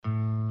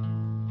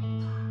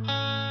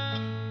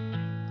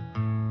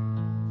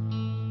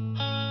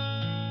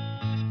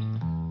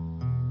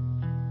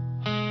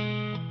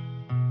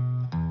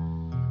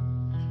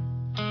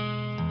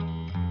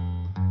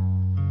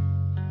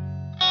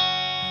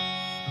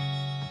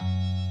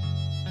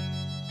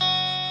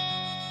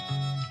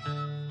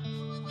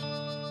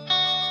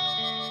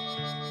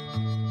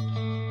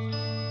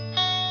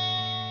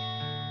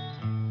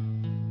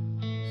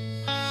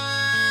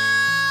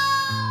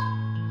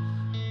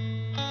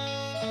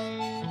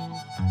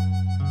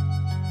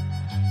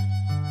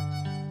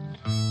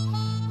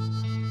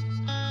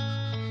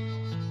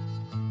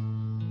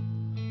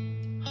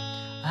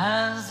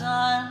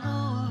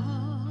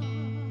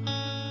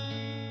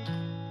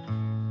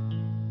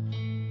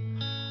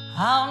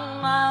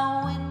out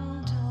my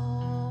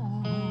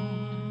window.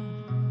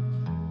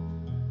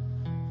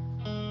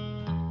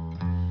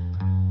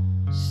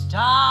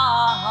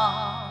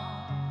 Stars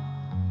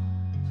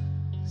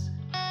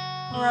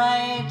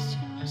bright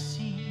to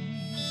see.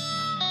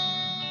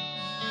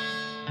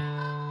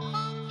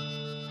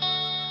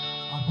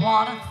 I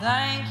want to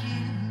thank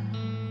you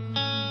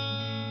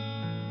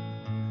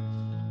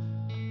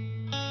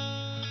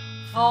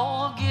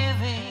for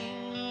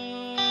giving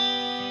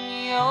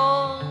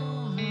your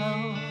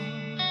love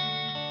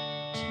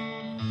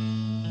to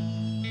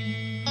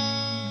me.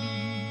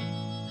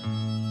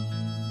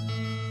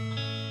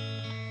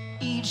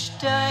 Each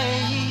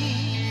day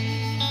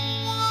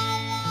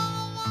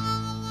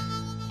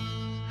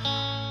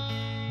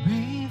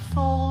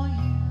before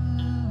you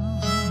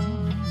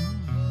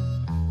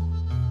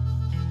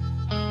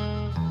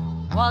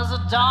was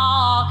a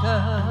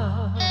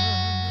darker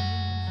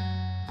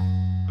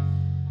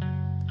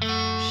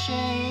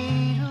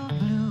shade of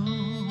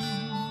blue.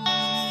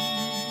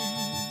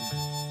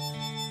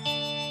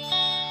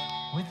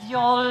 With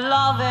your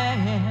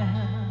loving,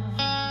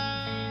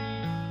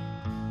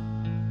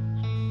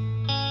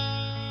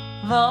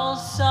 the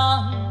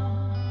sun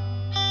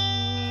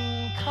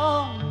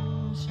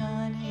comes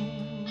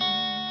shining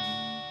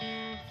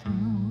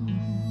through.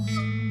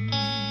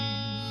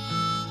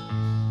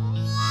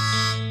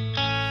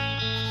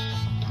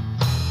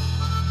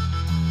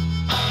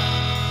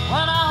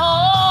 When I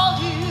hold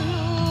you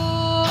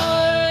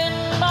in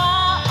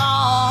my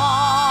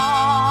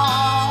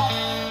arms,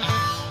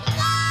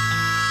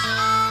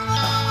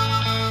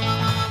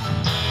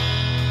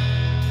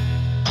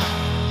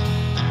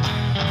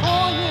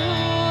 pull you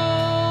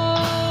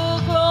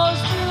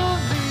close to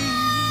me,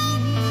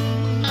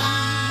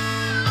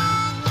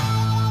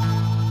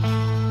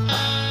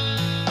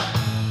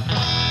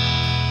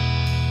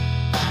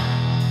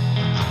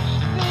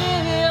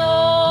 feel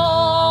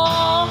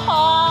your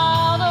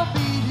heart a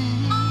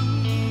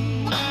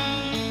beating.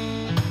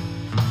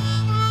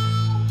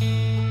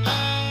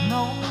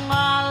 Know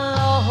my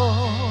love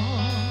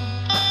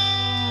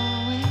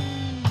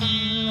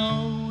will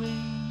always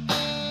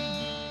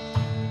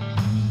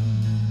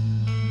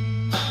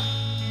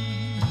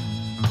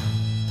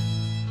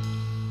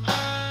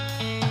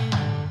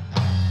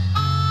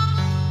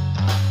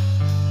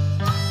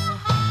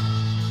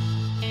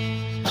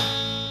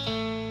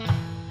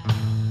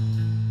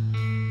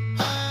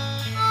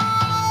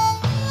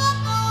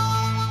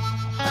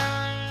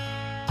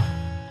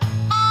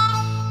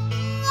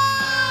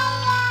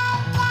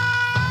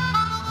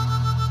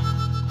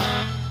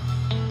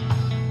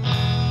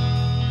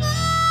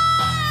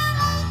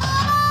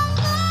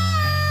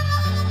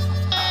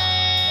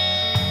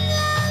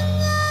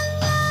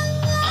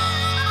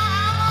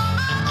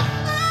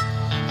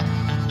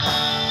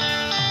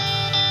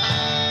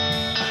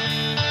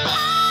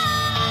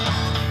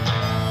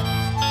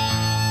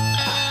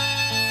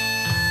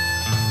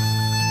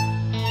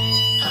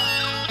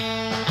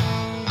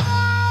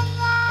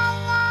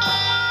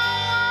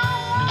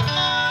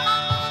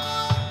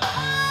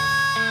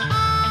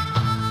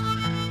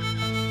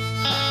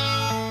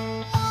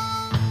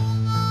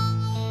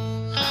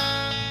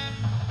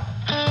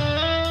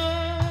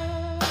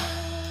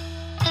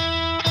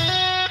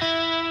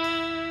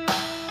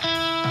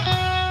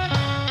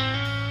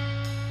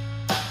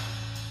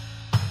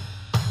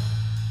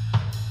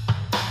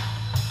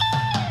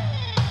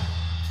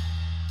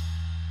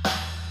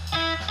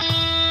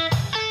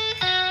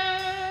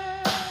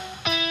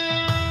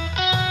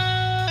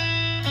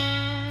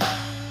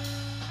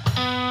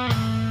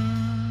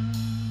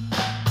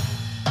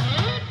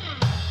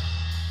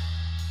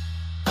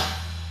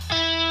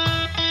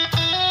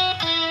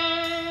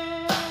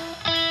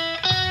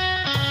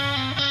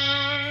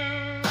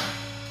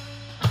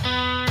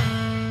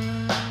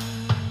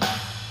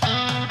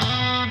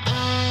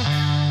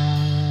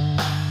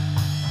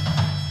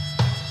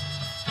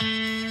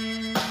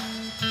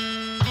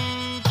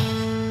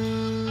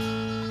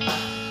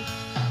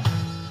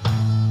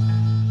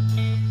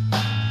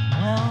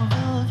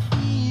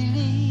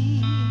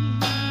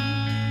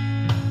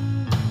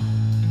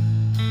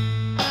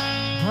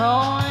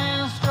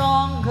growing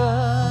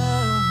stronger.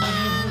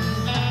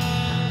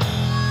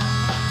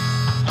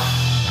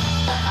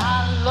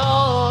 I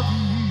love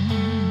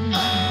you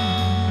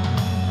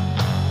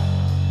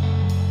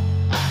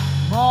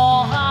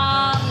more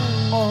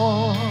and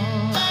more.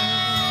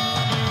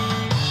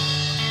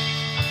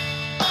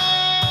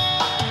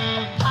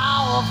 A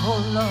powerful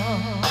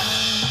love.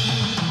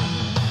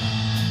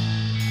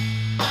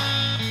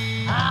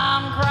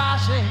 I'm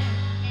crashing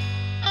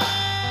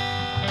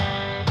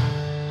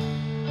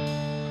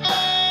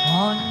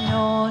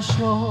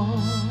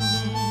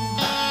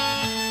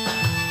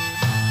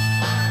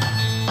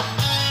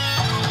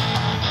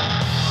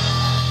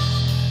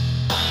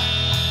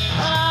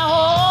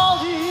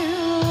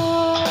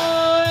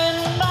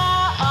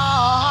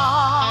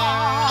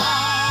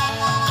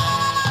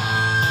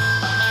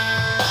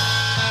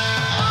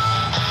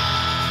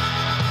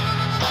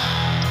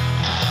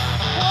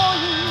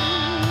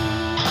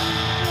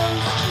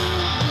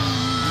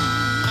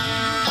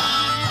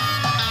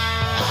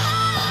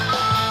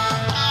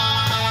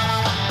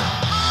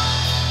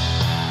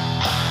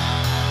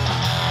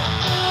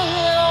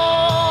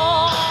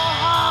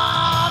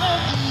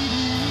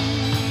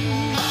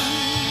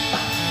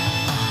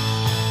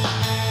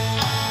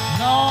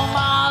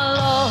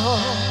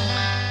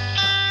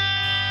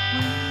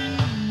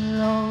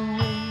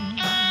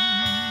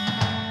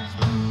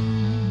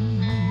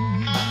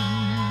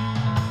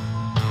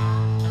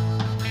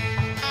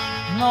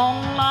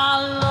on,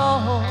 my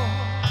Lord.